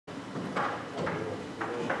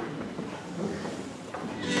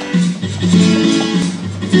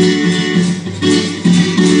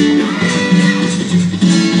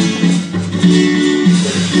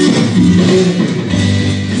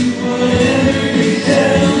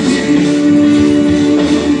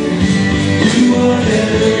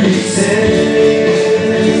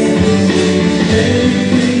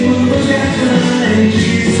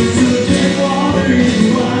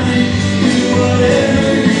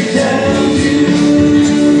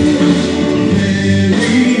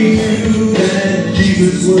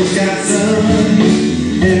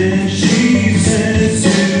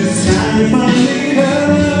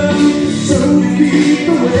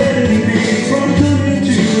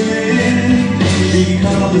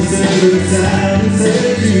called the servants out and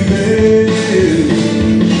said to them,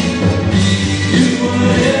 do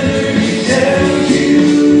whatever he tells you,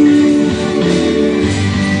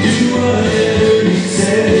 do whatever he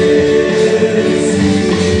says.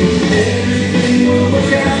 Everything will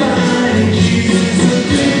work out fine. Jesus will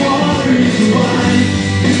turn water into wine.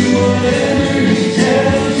 Do whatever he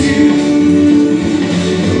tells you.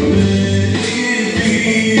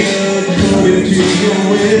 According to your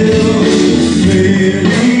will,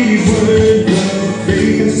 Mary's word of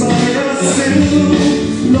faith inspire us still.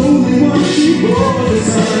 Lonely one, she bore the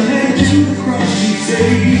Son, and to the cross she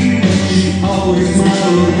saved. She always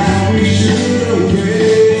modeled how we should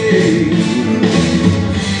obey.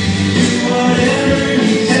 Do whatever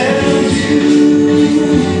he tells you.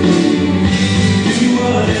 Do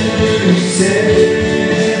whatever he says.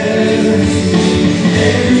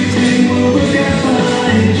 Everything will work out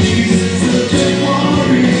fine. Jesus will turn water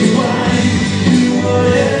into wine. Do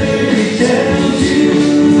whatever he tells you.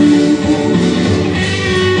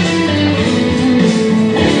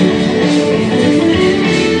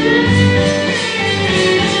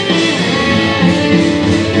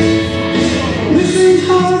 Listen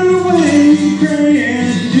harder when you pray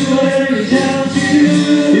and do whatever he tells you.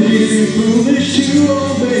 It may seem foolish to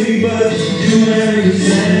obey, but do whatever he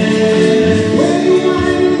says. When your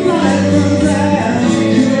mind and life runs out,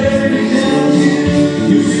 do whatever he tells you.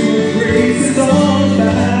 You'll see what grace is all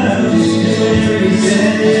about. Do whatever he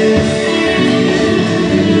says.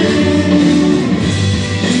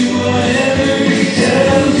 Do whatever he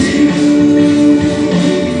tells you.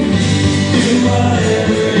 Do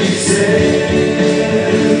whatever he says.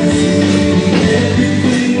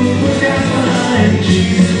 Everything will work out fine.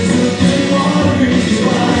 Jesus will turn water into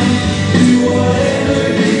wine. Do whatever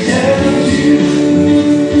he tells you.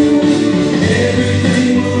 Everything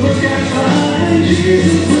will work out fine.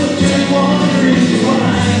 Jesus will turn water into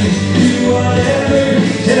wine. Do whatever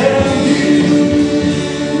he tells you.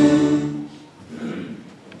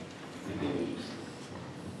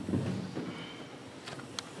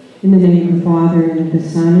 In the name of the Father, and of the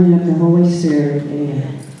Son, and of the Holy Spirit,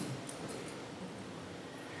 amen.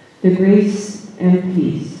 The grace and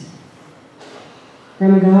peace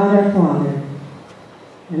from God our Father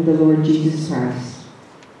and the Lord Jesus Christ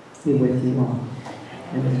be with you all,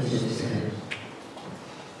 and with your spirit.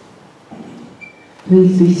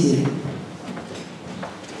 Please be seated.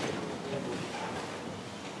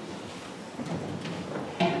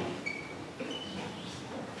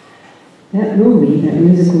 That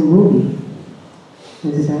musical movie,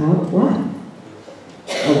 was about what?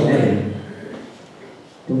 A wedding.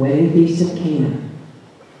 The wedding feast of Cana,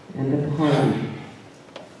 and the party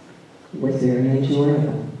was very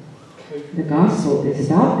enjoyable. The gospel is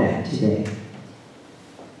about that today.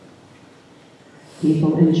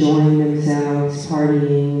 People enjoying themselves,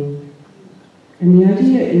 partying, and the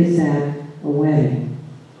idea is that a wedding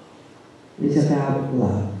is about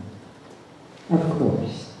love, of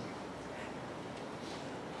course.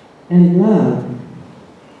 And love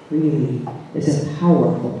really is a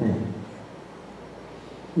powerful thing.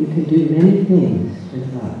 You can do many things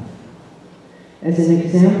with love. As an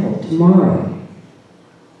example, tomorrow,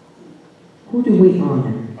 who do we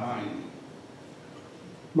honor?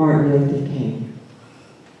 Martin Luther King.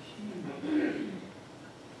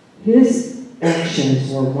 His actions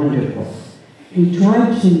were wonderful. He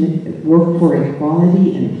tried to work for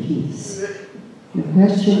equality and peace. The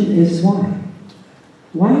question is why?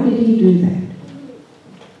 Why did he do that?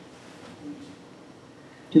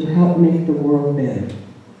 To help make the world better.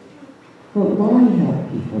 But why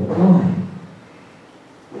help people? Why?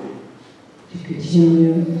 To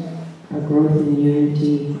continue a growth in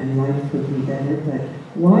unity and life could be better, but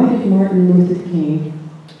why did Martin Luther King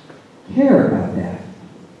care about that?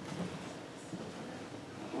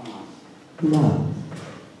 Love.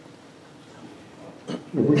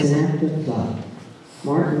 It was an act of love.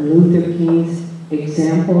 Martin Luther King's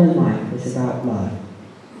example in life was about love.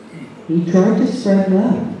 He tried to spread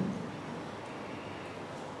love.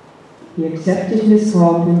 He accepted his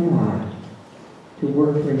call from God to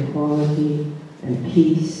work for equality and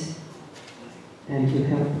peace and to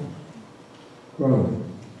help grow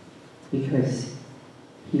because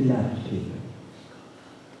he loved people.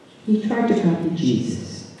 He tried to copy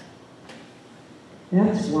Jesus.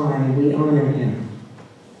 That's why we honor him.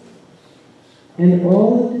 And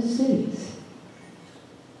all of the saints,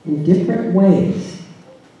 in different ways,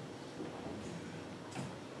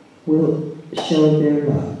 will show their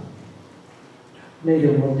love.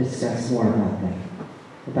 Later we'll discuss more about that,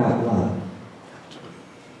 about love.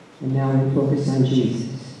 And now we focus on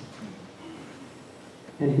Jesus.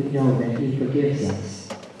 And we know that he forgives us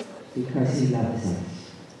because he loves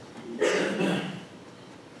us.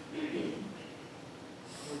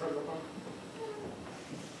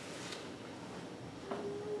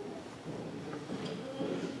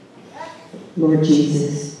 Lord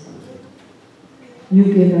Jesus, you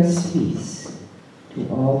give us peace to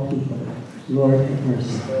all people. Lord, have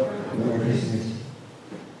mercy. Lord, have mercy.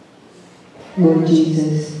 Lord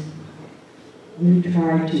Jesus, you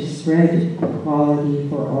try to spread equality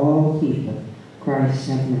for all people. Christ,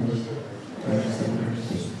 have mercy. Christ, have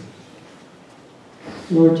mercy.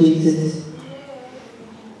 Lord Jesus,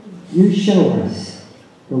 you show us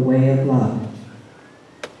the way of love,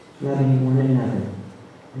 loving one another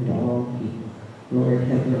and all people. Lord,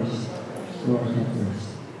 have mercy. Lord, have mercy.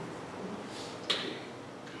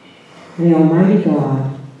 May Almighty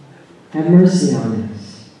God have mercy on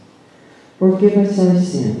us, forgive us our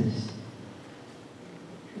sins,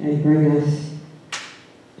 and bring us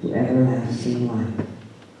to everlasting life.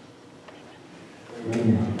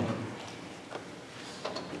 Amen.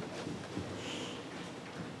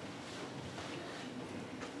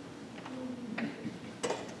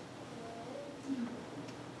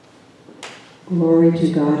 Glory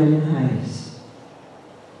to God in the highest,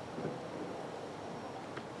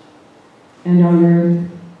 and on earth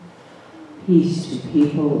peace to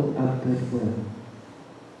people of good will.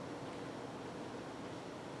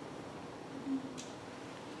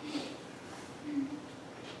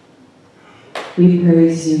 We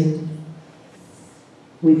praise you,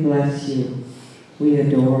 we bless you, we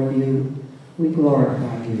adore you, we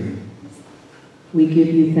glorify you. We give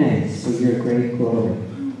you thanks for your great glory.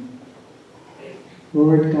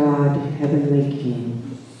 Lord God, Heavenly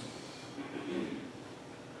King,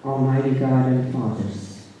 Almighty God and Father,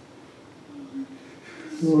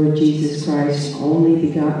 Lord Jesus Christ, only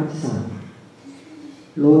begotten Son,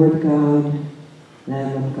 Lord God,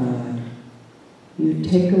 Lamb of God, you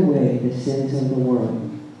take away the sins of the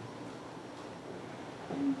world.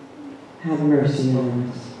 Have mercy on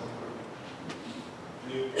us.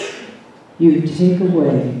 You take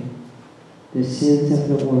away the sins of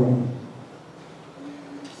the world.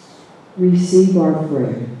 Receive our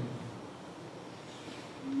prayer.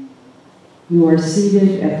 You are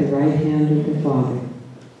seated at the right hand of the Father.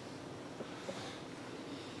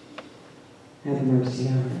 Have mercy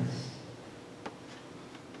on us.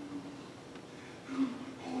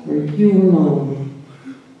 For you alone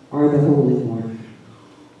are the Holy One.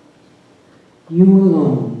 You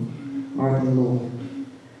alone are the Lord.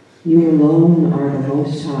 You alone are the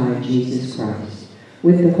Most High, Jesus Christ,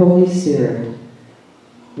 with the Holy Spirit,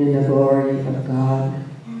 in the glory of God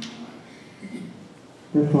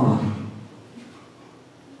the Father.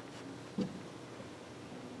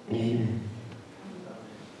 Amen.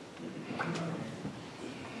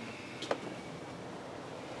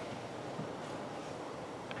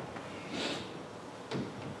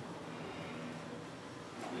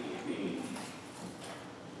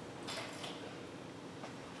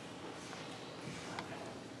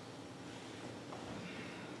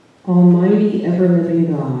 Almighty,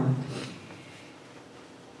 ever-living God,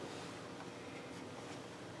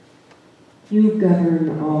 you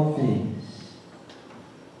govern all things,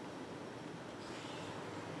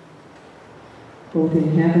 both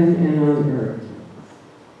in heaven and on earth.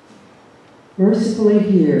 Mercifully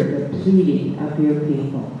hear the pleading of your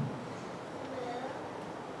people.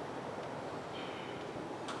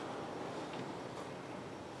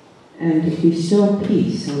 And bestow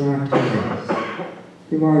peace on our times,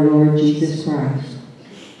 through our Lord Jesus Christ,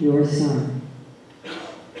 your Son,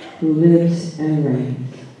 who lives and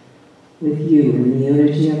reigns with you in the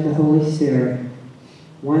unity of the Holy Spirit,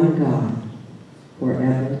 one God,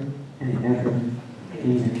 forever and ever.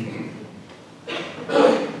 Amen.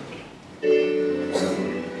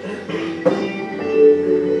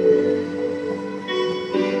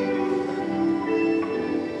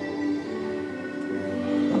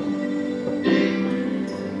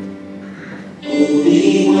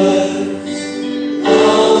 Holy words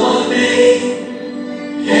of what faith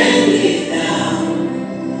can be found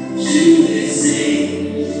to his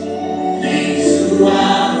saints. Thanks to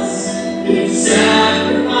us who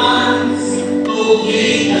sacrifice, O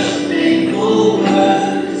King of faithful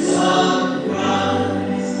words of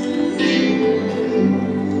Christ.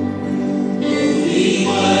 Holy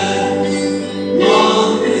words, long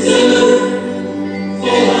preserved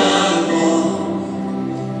for our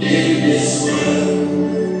walk in this world.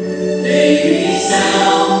 They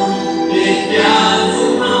resound with God's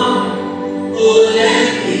heart, oh, let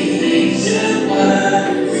the ancient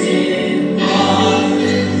words impart.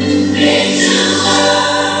 Ancient words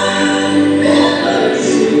ever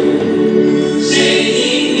true,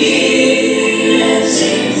 changing me and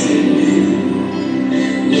changing you.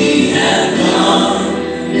 We have come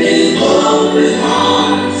with open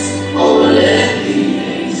hearts, oh, let the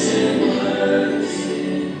ancient words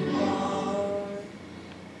impart.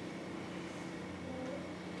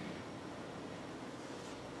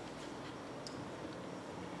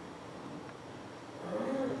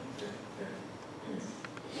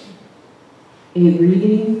 A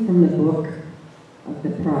reading from the book of the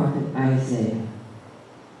prophet Isaiah.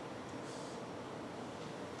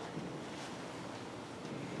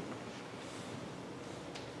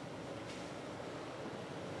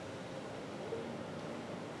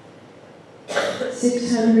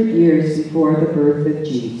 "600 years before the birth of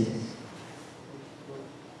Jesus,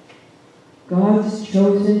 God's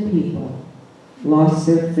chosen people lost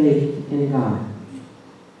their faith in God,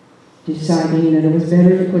 deciding that it was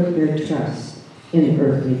better to put their trust in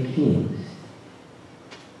earthly kings.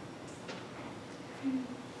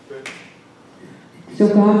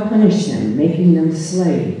 So God punished them, making them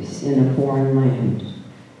slaves in a foreign land,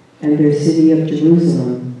 and their city of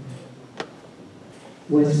Jerusalem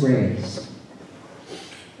was razed.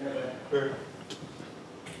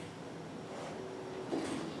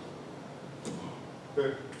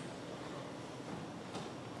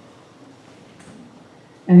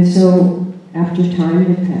 And so, after time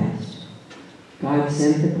had passed, God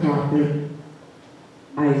sent the prophet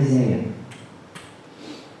Isaiah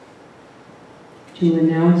to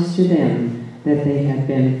announce to them that they had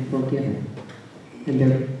been forgiven and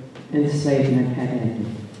their enslavement had ended.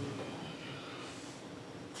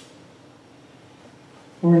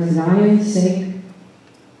 For Zion's sake,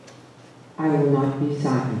 I will not be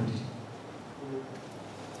silent.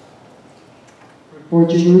 For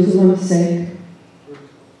Jerusalem's sake,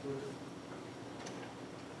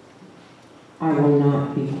 I will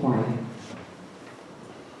not be quiet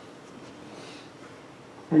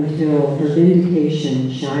until her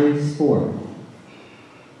vindication shines forth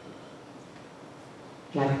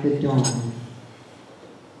like the dawn,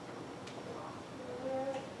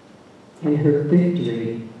 and her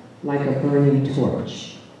victory like a burning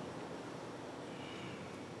torch.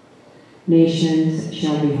 Nations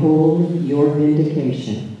shall behold your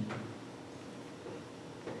vindication,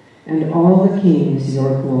 and all the kings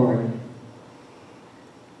your glory.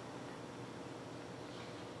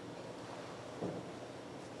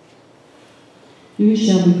 You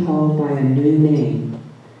shall be called by a new name,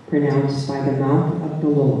 pronounced by the mouth of the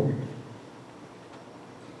Lord.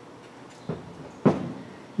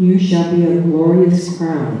 You shall be a glorious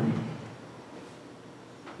crown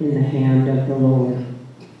in the hand of the Lord.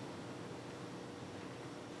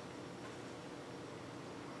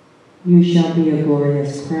 You shall be a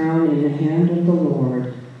glorious crown in the hand of the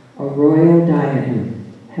Lord, a royal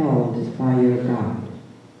diadem held by your God.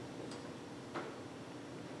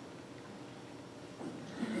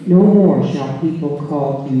 No more shall people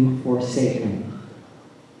call you forsaken,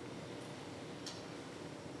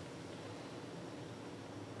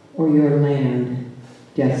 or your land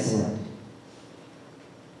desolate.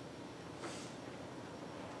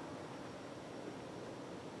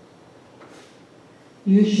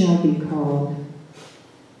 You shall be called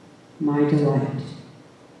my delight,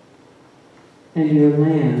 and your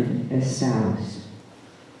land espoused.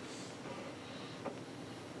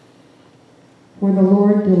 For the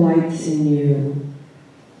Lord delights in you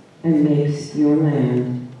and makes your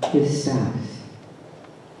land his spouse.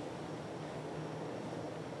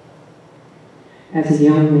 As a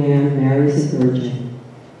young man marries a virgin,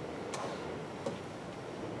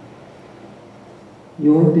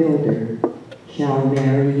 your builder shall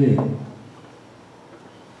marry you.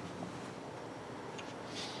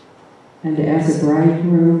 And as a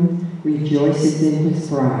bridegroom rejoices in his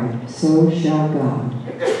bride, so shall God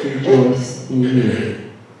rejoice in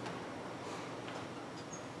you.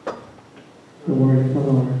 The word of the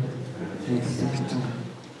Lord. Thanks be to God.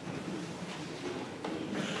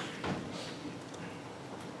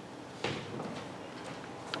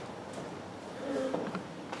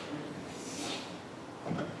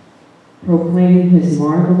 Proclaim his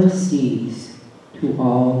marvelous deeds to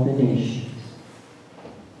all the nations.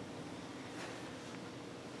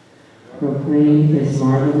 Proclaim his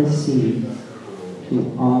marvelous deeds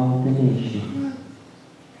to all the nations.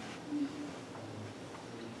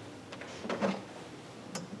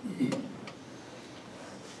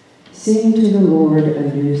 Sing to the Lord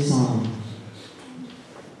a new song.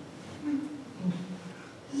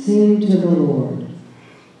 Sing to the Lord,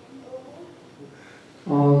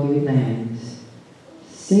 all you lands.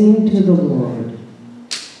 Sing to the Lord.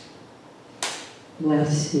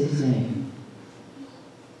 Bless his name.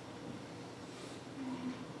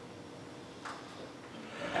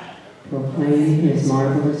 Proclaim his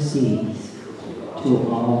marvelous deeds to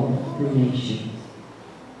all the nations.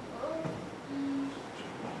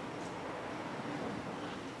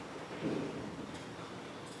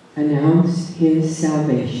 Announce his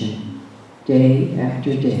salvation day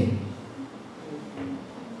after day.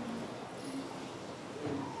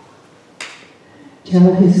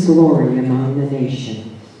 Tell his glory among the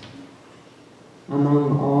nations,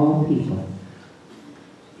 among all people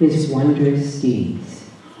his wondrous deeds.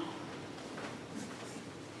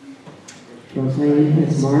 Proclaim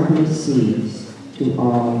his marvelous deeds to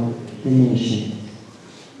all the nations.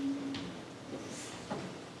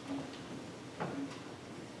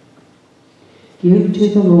 Give to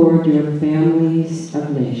the Lord your families of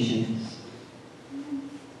nations.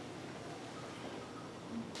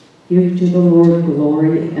 Give to the Lord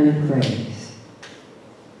glory and praise.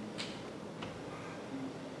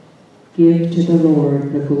 Give to the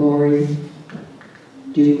Lord the glory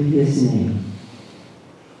due his name.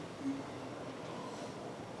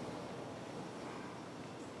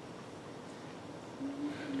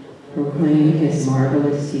 Proclaim his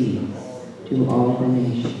marvelous deeds to all the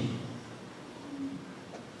nations.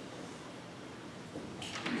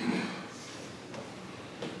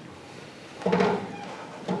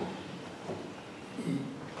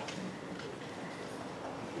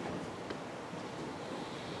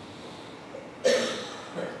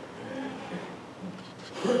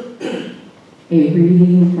 A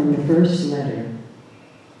reading from the first letter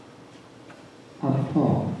of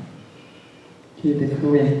Paul to the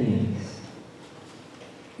Corinthians.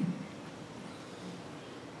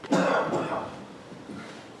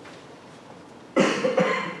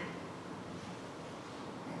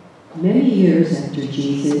 Many years after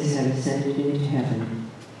Jesus had ascended into heaven,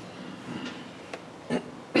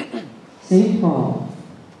 St. Paul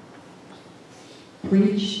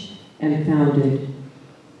preached and founded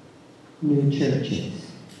new churches.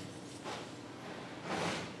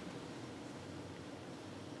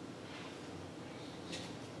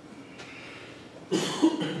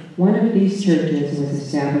 One of these churches was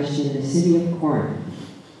established in the city of Corinth,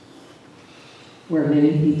 where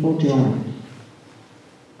many people joined.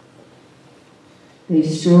 They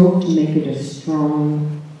strove to make it a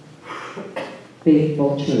strong,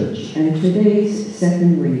 faithful church, and today's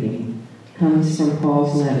second reading comes from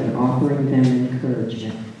Paul's letter offering them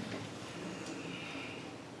encouragement.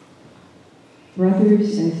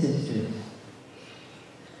 Brothers and sisters,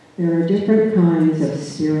 there are different kinds of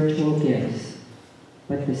spiritual gifts,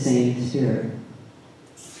 but the same Spirit.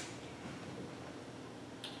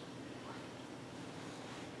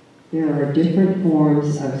 There are different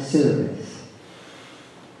forms of service,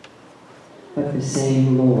 but the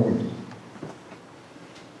same Lord.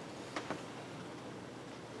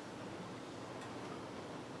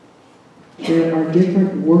 There are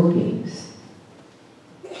different workings,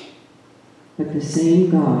 but the same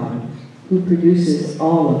God who produces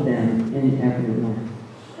all of them in everyone.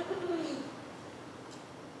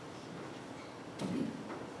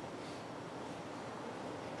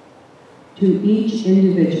 To each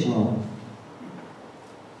individual,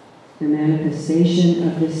 the manifestation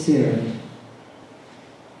of the Spirit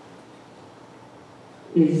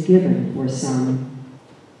is given for some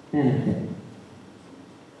benefit.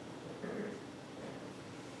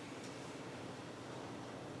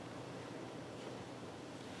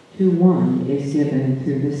 To one is given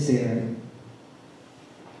through the Spirit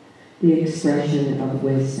the expression of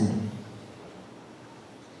wisdom.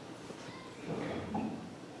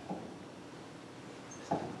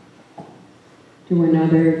 To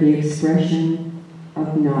another, the expression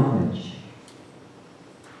of knowledge,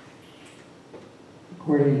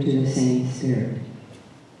 according to the same Spirit.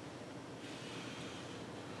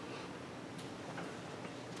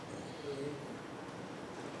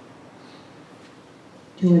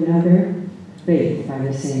 To another, faith by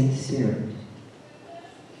the same Spirit.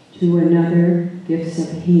 To another, gifts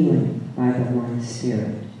of healing by the one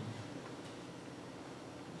Spirit.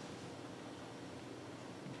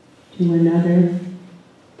 To another,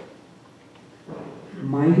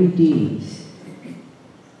 mighty deeds.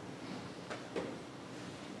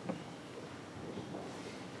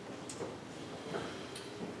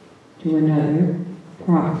 To another,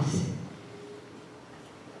 prophecy.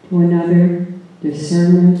 To another,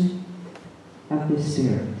 discernment of the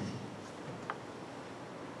Spirit.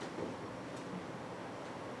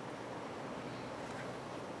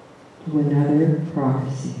 To another,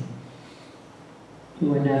 prophecy.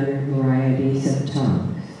 To another, varieties of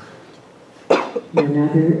tongues. To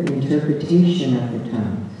another, interpretation of the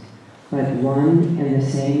tongues. But one and the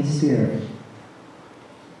same Spirit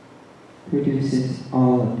produces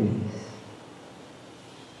all of these,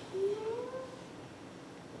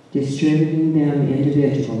 distributing them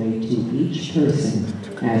individually to each person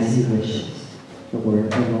as he wishes. The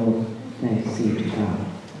word of the Lord. Thanks be to God.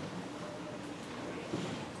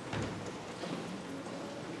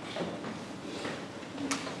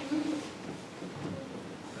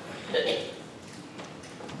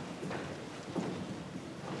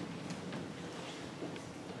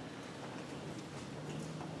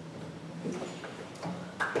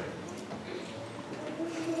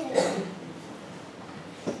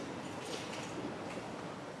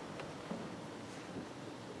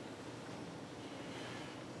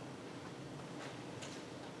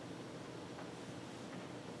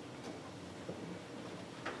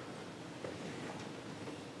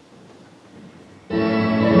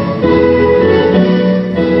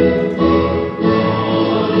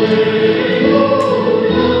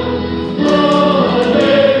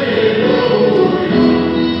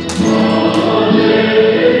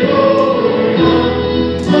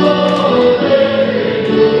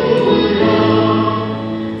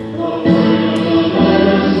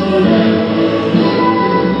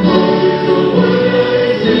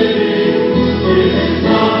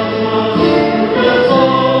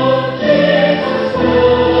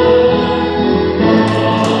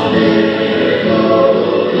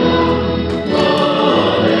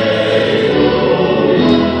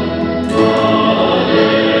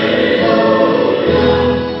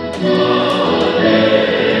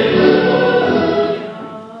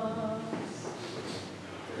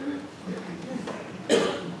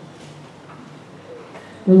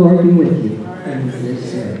 The Lord be with you and with your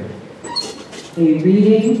spirit. A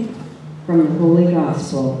reading from the Holy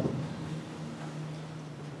Gospel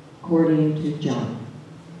according to John.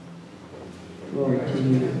 Glory to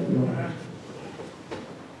you, Lord.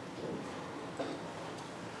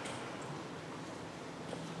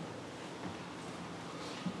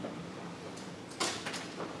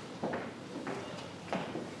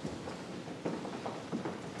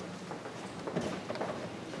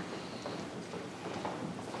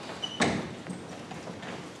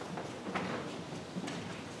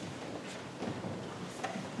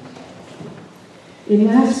 In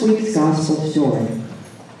last week's Gospel story,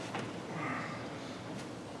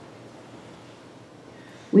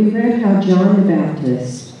 we read how John the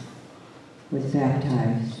Baptist was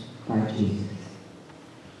baptized by Jesus.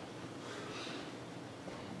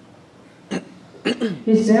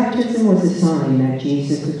 His baptism was a sign that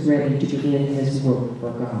Jesus was ready to begin his work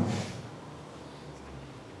for God.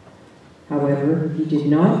 However, he did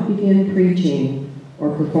not begin preaching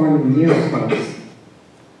or performing miracles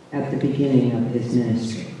at the beginning of his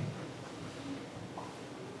ministry.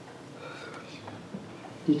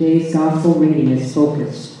 Today's gospel reading is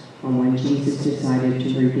focused on when Jesus decided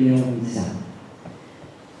to reveal himself.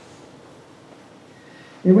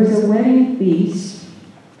 There was a wedding feast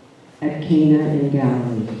at Cana in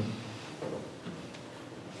Galilee.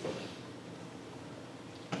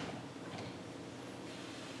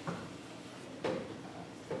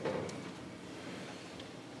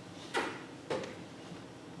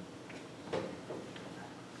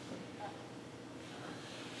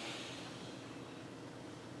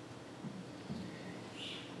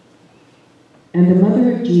 And the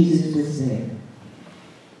mother of Jesus was there.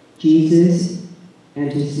 Jesus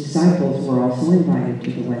and his disciples were also invited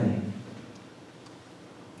to the wedding.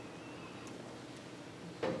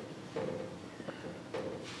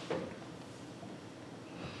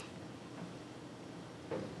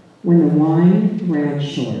 When the wine ran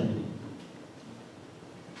short,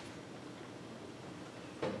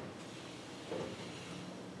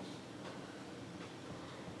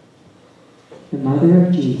 the mother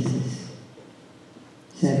of Jesus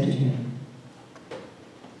said to him,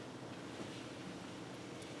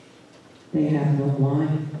 "They have no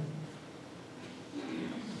wine."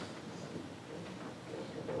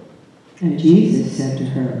 And Jesus said to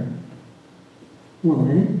her,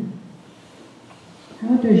 "Woman,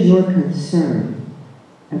 how does your concern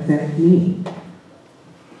affect me?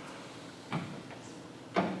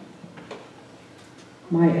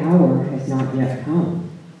 My hour has not yet come."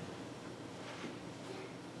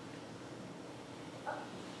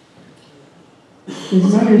 His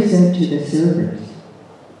mother said to the servers,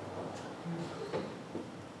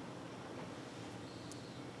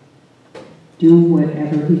 "Do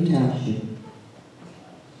whatever he tells you."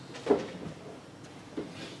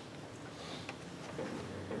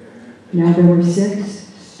 Now there were 6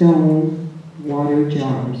 stone water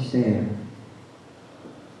jars there,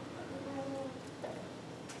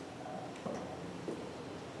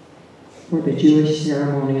 for the Jewish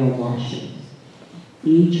ceremonial washings,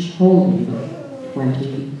 each holding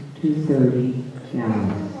 20 to 30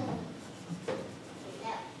 gallons.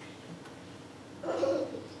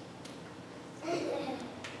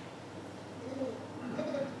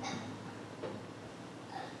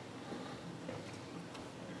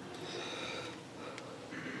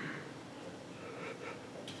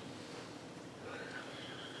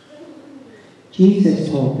 Jesus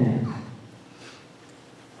told them,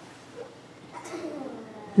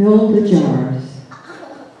 "Fill the jars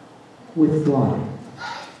with water."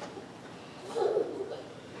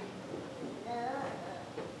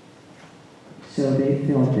 So they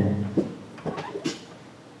filled them.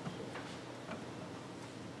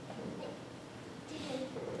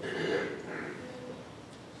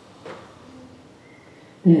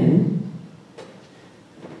 Then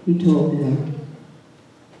he told them,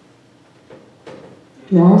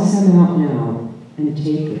 "Draw some out now and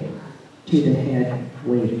take it to the head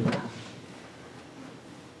waiter."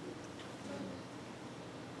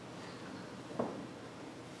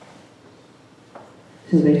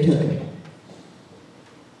 So they took it.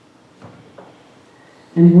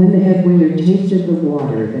 And when the head waiter tasted the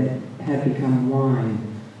water that had become wine,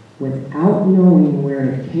 without knowing where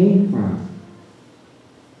it came from,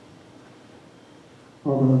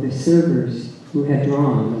 although the servers who had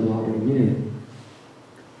drawn the water knew,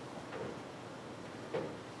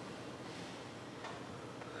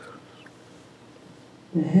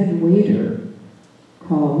 the head waiter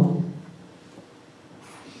called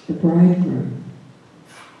the bridegroom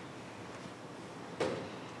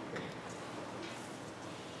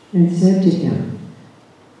and said to him,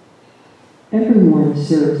 Everyone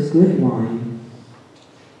serves good wine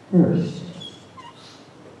first.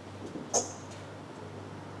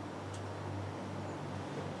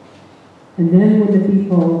 And then when the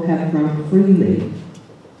people have drunk freely,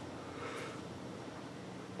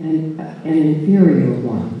 and an inferior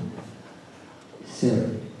one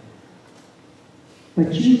served.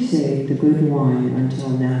 But you saved the good wine until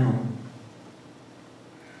now.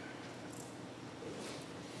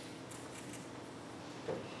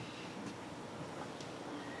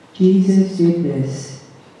 Jesus did this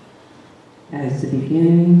as the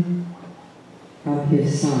beginning of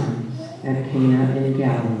his signs at Cana in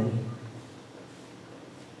Galilee.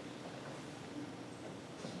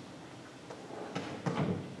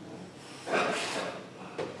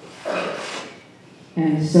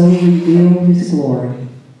 And so revealed his glory,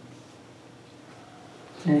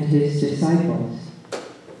 and his disciples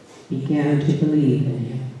began to believe in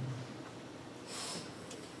him.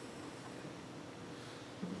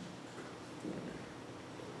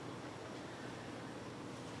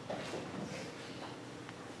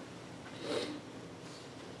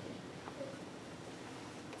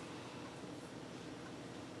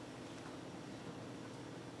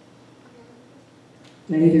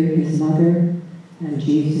 Later, his mother and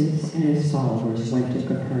Jesus and his followers went to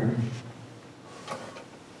Capernaum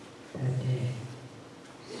that day.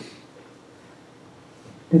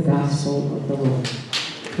 The Gospel of the Lord.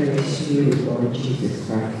 Praise to you, Lord Jesus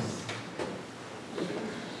Christ.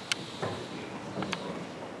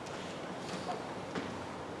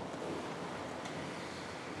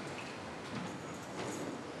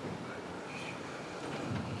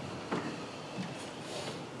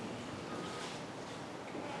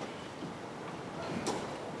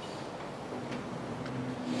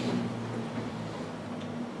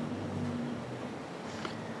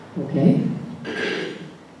 Okay?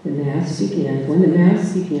 The Mass begins. When the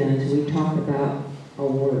Mass begins, we talk about a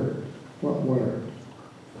word. What word?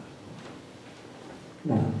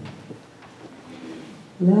 Love.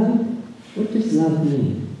 Love? What does love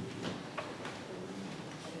mean?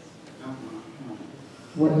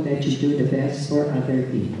 What, that you do the best for other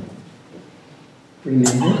people.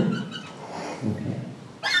 Remember? Okay.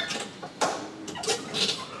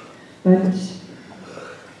 But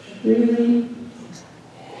really,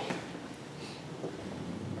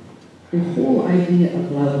 the whole idea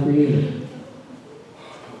of love, really,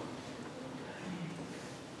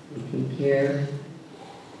 taking care,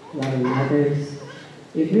 loving others,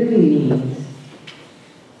 it really means,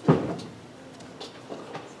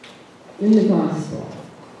 in the Gospel,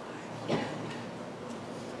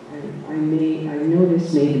 I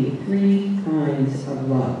noticed maybe 3 kinds of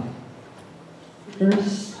love.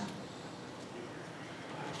 First,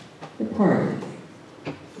 the party.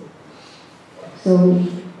 So,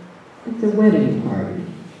 it's a wedding party.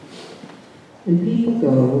 And people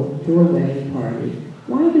go to a wedding party.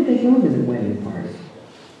 Why do they go to the wedding party?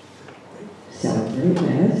 Celebrate,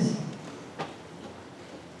 yes.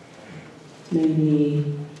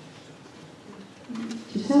 Maybe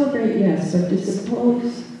to celebrate, yes, but to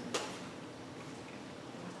suppose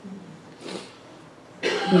they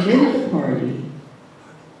go to the party.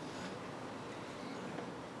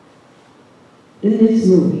 In this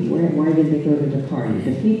movie, why did they go to the party?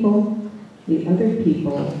 The other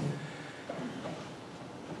people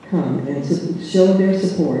come and show their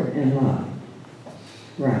support and love.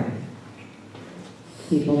 Right.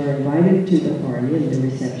 People are invited to the party and the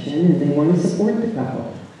reception, and they want to support the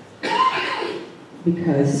couple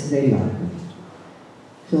because they love them.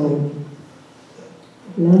 So,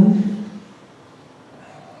 love,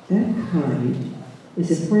 that kind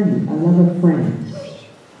is a friend, a love of friends.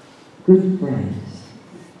 Good friends,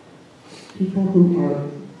 people who are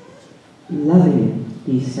loving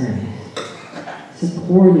these friends,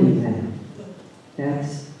 supporting them.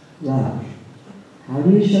 That's love. How do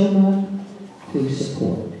you show love? Through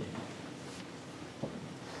support.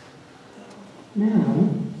 Now,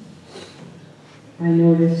 I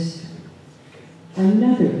noticed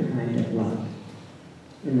another kind of love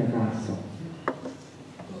in the Gospel.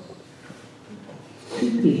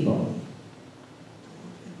 2 people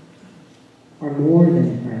are more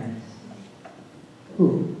than friends.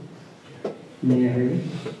 Who? Mary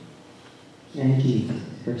and Jesus,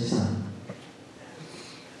 her son.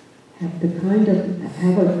 Have a different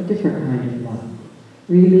kind of love.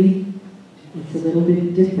 Really, it's a little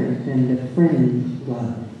bit different than the friend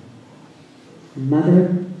love.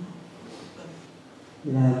 Mother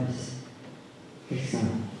loves the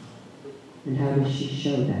son. And how does she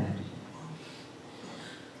show that?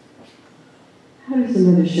 How does a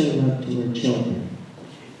mother show love to her children?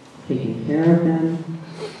 Taking care of them,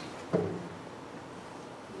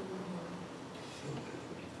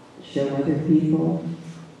 show other people,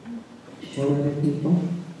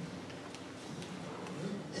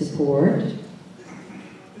 support.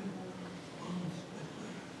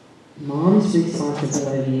 Mom's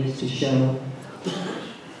responsibility is to show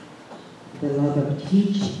the love of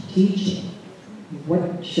teaching,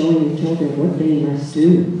 showing children what they must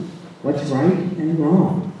do, what's right and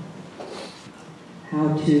wrong,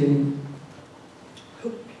 how to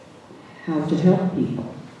help people.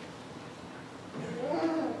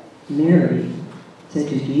 Mary said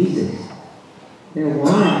to Jesus, their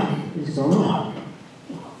wine is gone.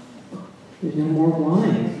 There's no more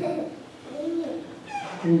wine.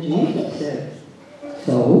 And Jesus said,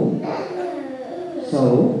 So,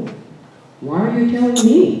 why are you telling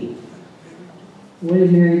me? What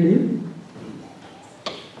did Mary do?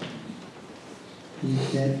 He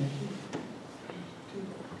said,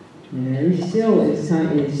 Mary still is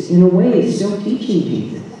in a way, is still teaching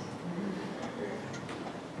Jesus.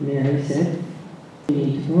 Mary said, you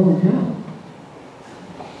need to go and help.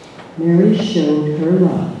 Mary showed her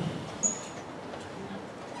love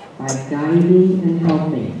by guiding and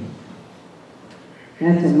helping.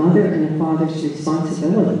 That's a mother and a father's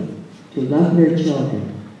responsibility, to love their children.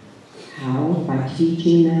 How? By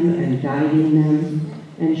teaching them and guiding them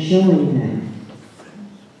and showing them.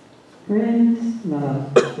 Friends,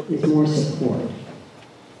 love is more support.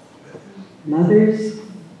 Mother's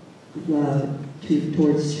love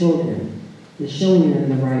towards children is showing them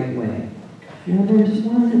the right way. Now there's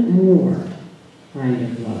one more kind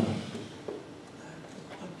of love.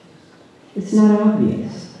 It's not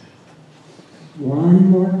obvious. One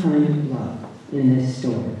more kind of love in this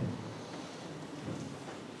story.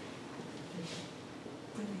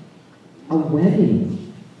 A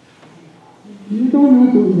wedding. You don't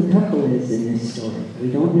know who the couple is in this story.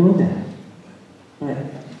 We don't know that. But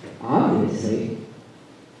obviously,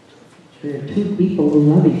 there are two people who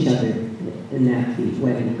love each other in that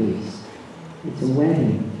wedding feast. It's a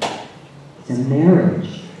wedding. It's a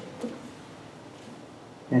marriage.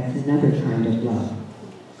 That's another kind of love.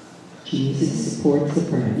 Jesus supports the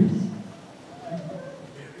friends.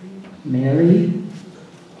 Mary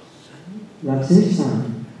loves her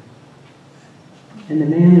son. And the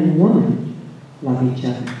man and woman love each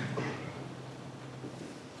other.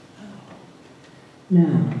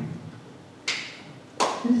 Now,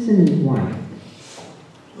 husband and wife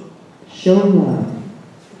show love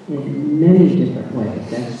in many different ways,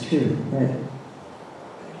 that's true, but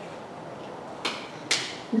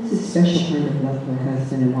what's a special kind of love for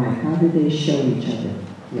husband and wife? How do they show each other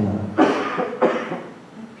love?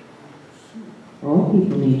 All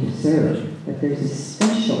people need to serve, but there's a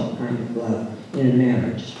special kind of love in a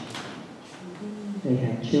marriage. They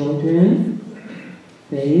have children,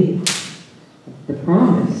 the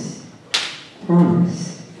promise.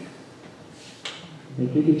 They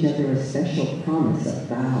give each other a special promise, a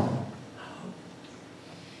vow.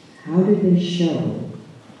 How do they show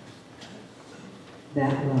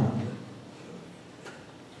that love?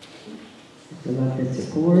 It's a love that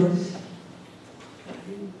supports,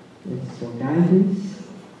 it's for guidance,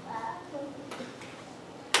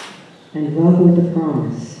 and love with a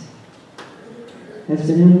promise.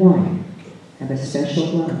 Husband and wife have a special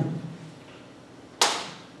love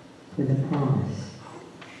with a promise.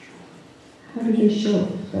 How do they show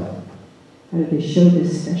it, though? How do they show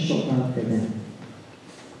this special love for them?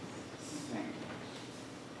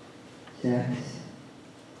 Sex.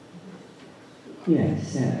 Yes,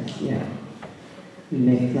 sex, yeah. We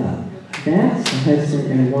make love. That's the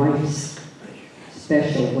husband and wife's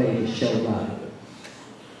special way to show love.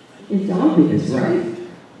 It's obvious, right?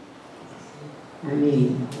 I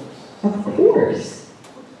mean, of course,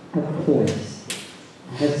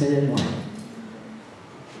 husband and wife.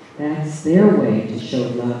 That's their way to show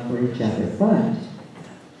love for each other, but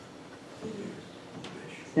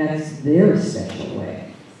that's their special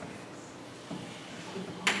way.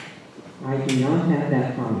 I do not have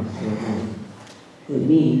that promise to a home. It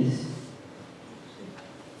means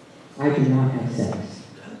I do not have sex.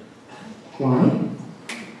 Why?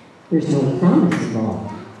 There's no promise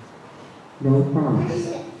involved. No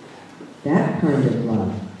promise. That kind of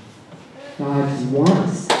love. God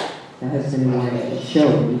wants the husband and wife to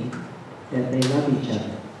show that they love each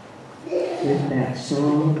other with that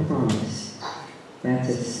strong promise. That's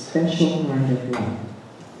a special kind of love.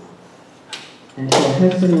 And for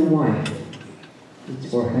husband and wife, it's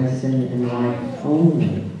for husband and wife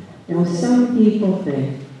only. Now some people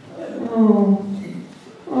think,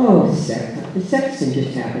 sex. The sex can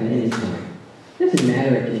just happen anytime. It doesn't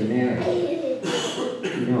matter if you're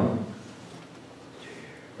married. No.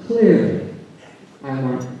 Clearly, I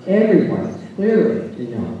want everyone clearly to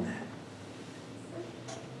know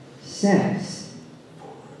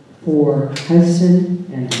for husband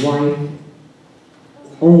and wife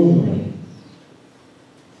only.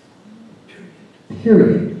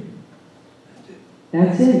 Period.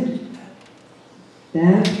 That's it.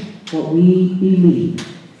 That's what we believe.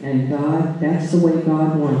 And God, that's the way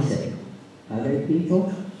God wants it. Other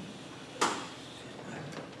people,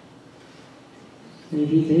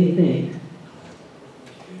 maybe they think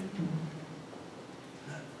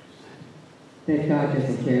that God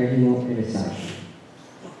doesn't care, He won't criticize.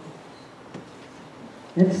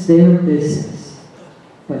 That's their business.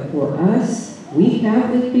 But for us, we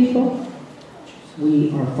Catholic people,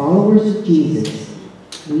 we are followers of Jesus.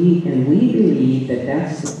 We believe that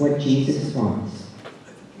that's what Jesus wants.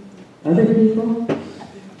 Other people,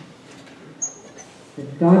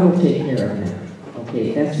 that God will take care of them.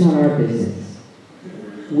 Okay, that's not our business.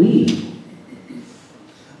 We,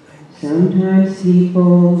 sometimes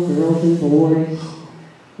people, girls and boys,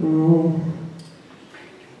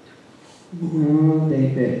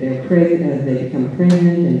 they're pregnant, they become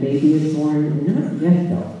pregnant and baby is born. Not yet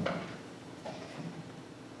though.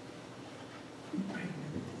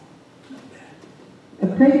 A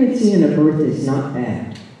pregnancy and a birth is not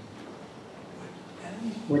bad.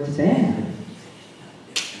 What's bad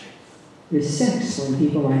is sex when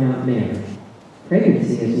people are not married.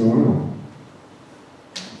 Pregnancy is normal.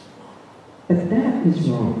 But that is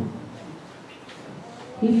wrong.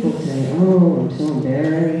 People say, oh, I'm so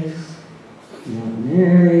embarrassed. I'm not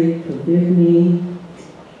married, forgive me.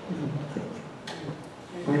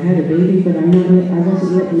 I had a baby, but I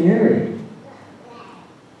wasn't yet married.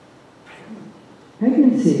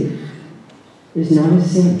 Pregnancy is not a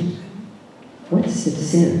sin. What's the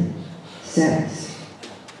sin? Sex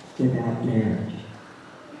without marriage.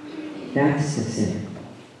 That's the sin.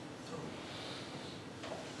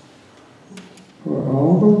 For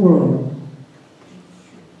all the world,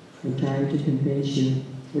 I'm trying to convince you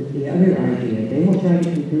with the other idea. They will try to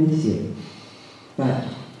convince you. But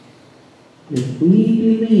if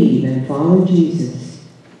we believe and follow Jesus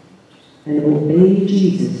and obey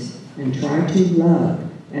Jesus and try to love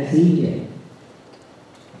as He did,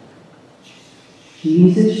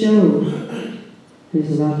 Jesus showed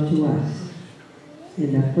His love to us.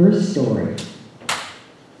 In the first story,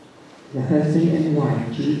 the husband and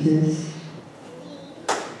wife, Jesus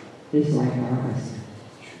is like our husband.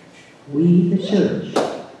 We, the church,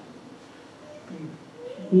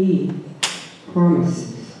 He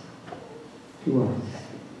promises to us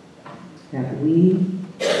that we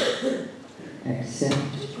accept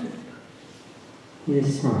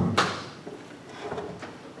His promise.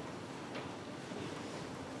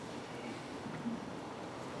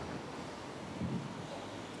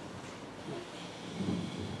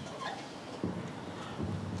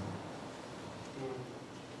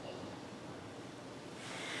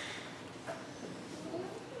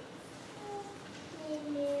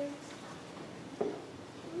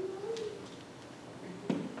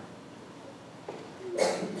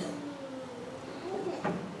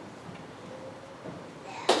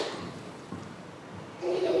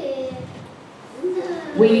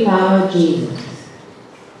 We follow Jesus,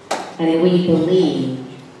 and we believe,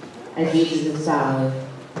 as Jesus is followed,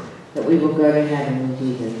 that we will go to heaven with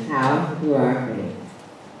Jesus. How? Through our faith.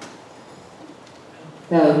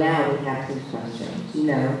 So now we have two questions.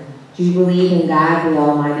 Do you believe in God, the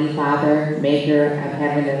Almighty Father, maker of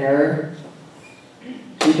heaven and earth?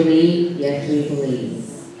 Do you believe? Yes, we believe.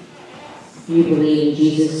 Do you believe in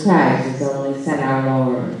Jesus Christ, His only Son, our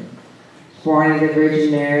Lord, born of the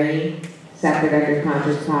Virgin Mary, suffered under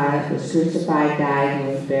Pontius Pilate, was crucified, died, and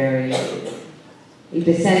was buried. He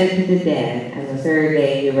descended to the dead, and the third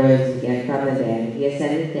day He rose again from the dead. He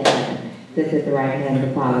ascended to heaven, sits at the right hand of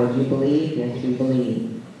the Father. Do you believe? Yes, we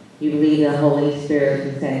believe. You believe the Holy Spirit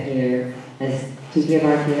was sent here as to give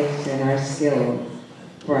our gifts and our skills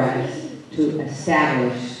for us to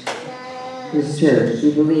establish His church.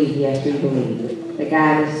 You believe? Yes, we believe. That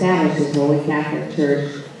God established His Holy Catholic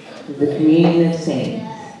Church, the communion of saints,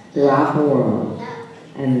 throughout the world,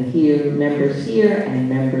 and here, members here and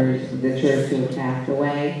members of the church who have passed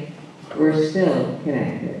away, we're still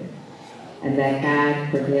connected. And that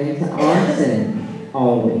God forgives our sin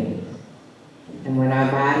always. And when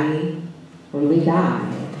our body, when we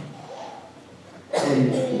die,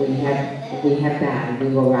 and we have died, we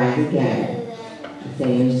will rise again, the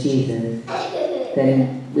same as Jesus.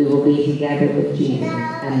 Then we will be together with Jesus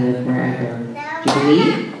and live forever. Do you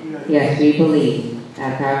believe? Yes, we believe.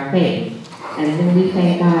 That's our faith. And then we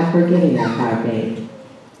thank God for giving us our faith,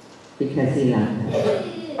 because He loves us.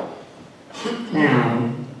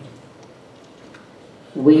 Now,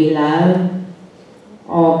 we love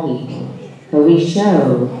all people, but we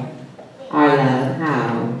show our love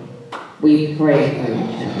how? We pray for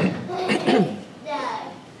each other.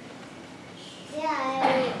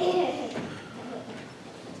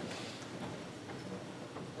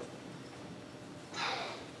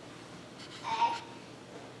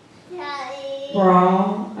 For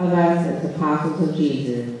all of us as apostles of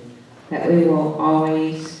Jesus, that we will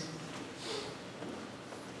always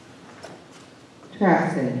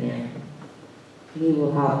trust in Him. He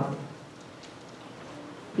will help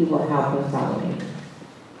us always.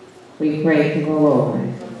 We pray to the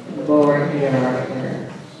Lord. Lord, hear our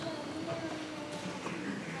prayer.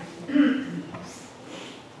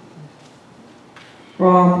 For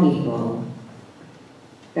all people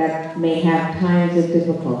that may have times of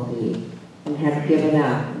difficulty and have given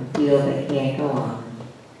up and feel they can't go on,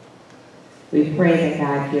 we pray that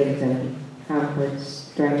God gives them comfort,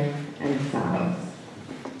 strength, and solace.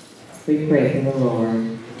 We pray to the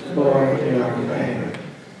Lord. Lord, hear our prayer.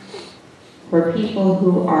 For people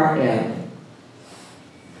who are ill,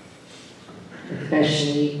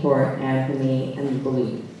 especially for Anthony and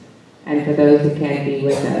Louise, and for those who can't be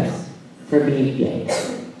with us for BJ.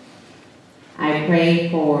 I pray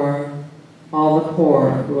for all the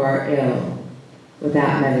poor who are ill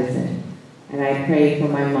without medicine, and I pray for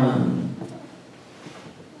my mom,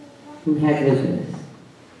 who had lupus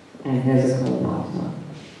and has a cold also.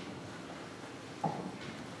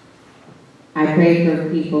 I pray for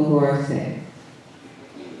people who are sick.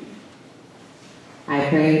 I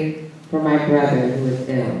pray for my brother who is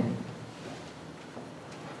ill.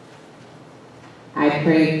 I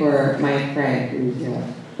pray for my friend who's ill.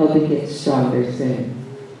 Hope he gets stronger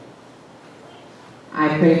soon.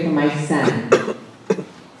 I pray for my son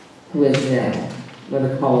who is ill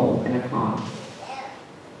with a cold and a cough.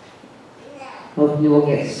 Hope he will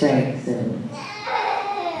get strength soon.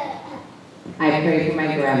 I pray for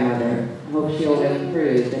my grandmother. Hope she'll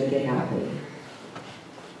improve and get healthy.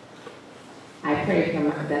 I pray that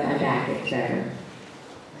my back gets better.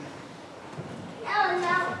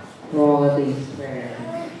 For all of these prayers.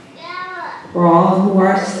 For all who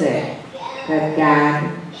are sick, that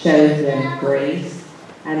God shows them grace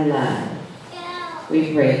and love.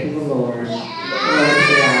 We pray to the Lord. Lord,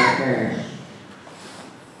 hear our prayer.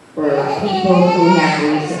 For people who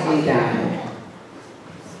have recently died.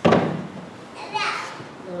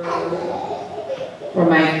 For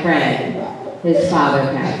my friend, his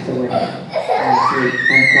father passed away last week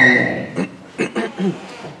on Sunday.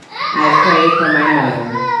 I pray for my mother.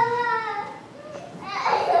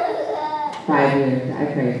 5 years, I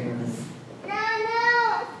pray for him.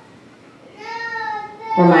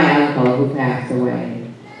 For my uncle who passed away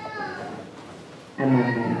on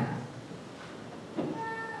Monday.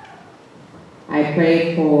 I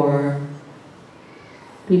pray for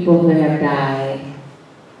people who have died.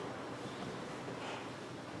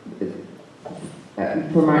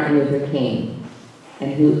 For Martin Luther King,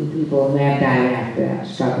 and people who have died after that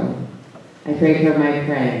struggle. I pray for my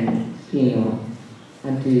friend's funeral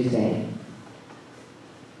on Tuesday.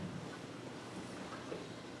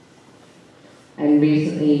 And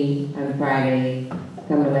recently, on Friday,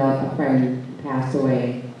 someone else, a friend, passed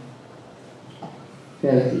away,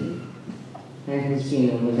 Josie, and his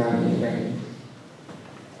funeral was already ready.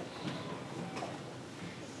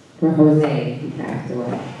 For Jose, who passed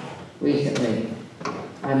away recently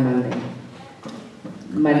on Monday.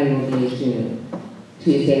 Monday will be his funeral.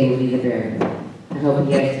 Tuesday will be the burial. I hope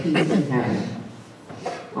he has peace in heaven.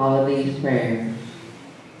 All of these prayers.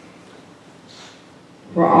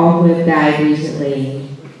 For all who have died recently,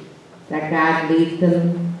 that God leads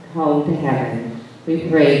them home to heaven. We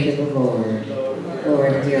pray to the Lord.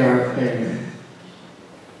 Lord, hear our prayer.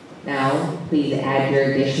 Now, please add your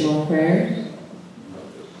additional prayers.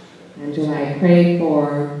 Angela, I pray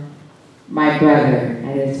for my brother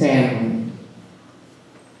and his family.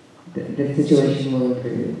 The situation will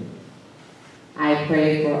improve. I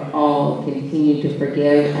pray for all continue to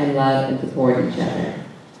forgive and love and support each other.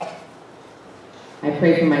 I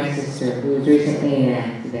pray for my sister who was recently in an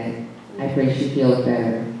accident. I pray she feels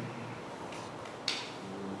better.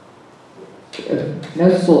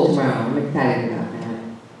 No school tomorrow. I'm excited about that.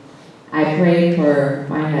 I pray for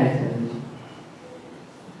my husband.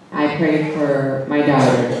 I pray for my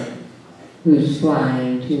daughter who's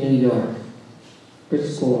flying to New York for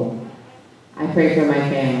school. I pray for my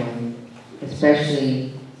family,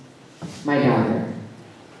 especially my daughter.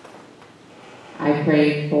 I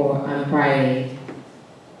pray for on Friday,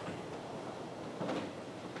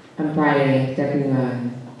 stepping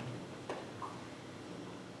on,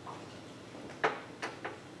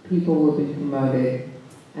 people will be promoted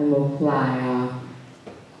and will fly off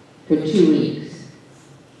for 2 weeks.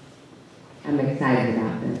 I'm excited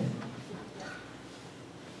about this.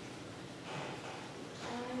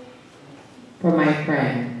 my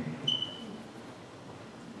friend,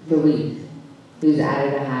 Louise, who's out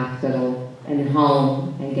of the hospital and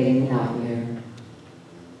home and getting healthier.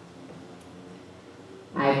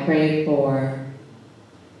 I pray for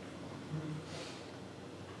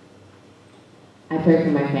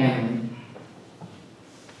my family.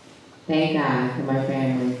 Thank God for my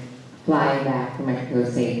family flying back to Mexico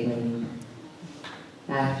safely.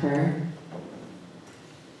 That's her.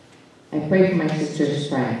 I pray for my sister's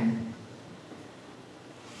friend.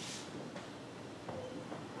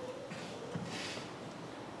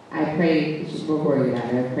 I pray, we're worried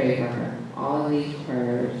about her, I pray for her. All of these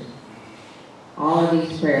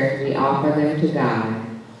prayers, we offer them to God.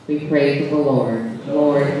 We pray to the Lord.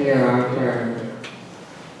 Lord, hear our prayer.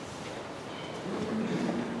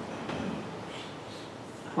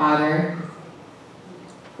 Father,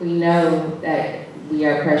 we know that we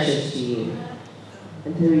are precious to you.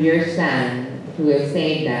 And through your Son, who has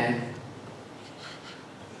saved us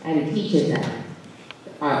and teaches us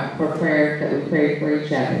for prayer, that we pray for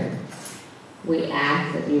each other, we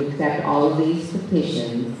ask that you accept all of these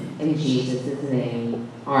petitions in Jesus' name,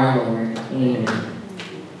 our Lord. Amen.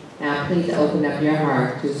 Now please open up your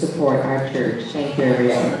heart to support our church. Thank you,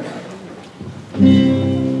 everyone.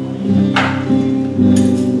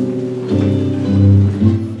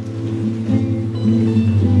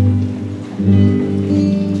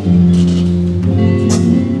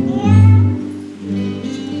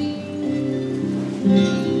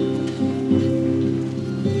 Yeah.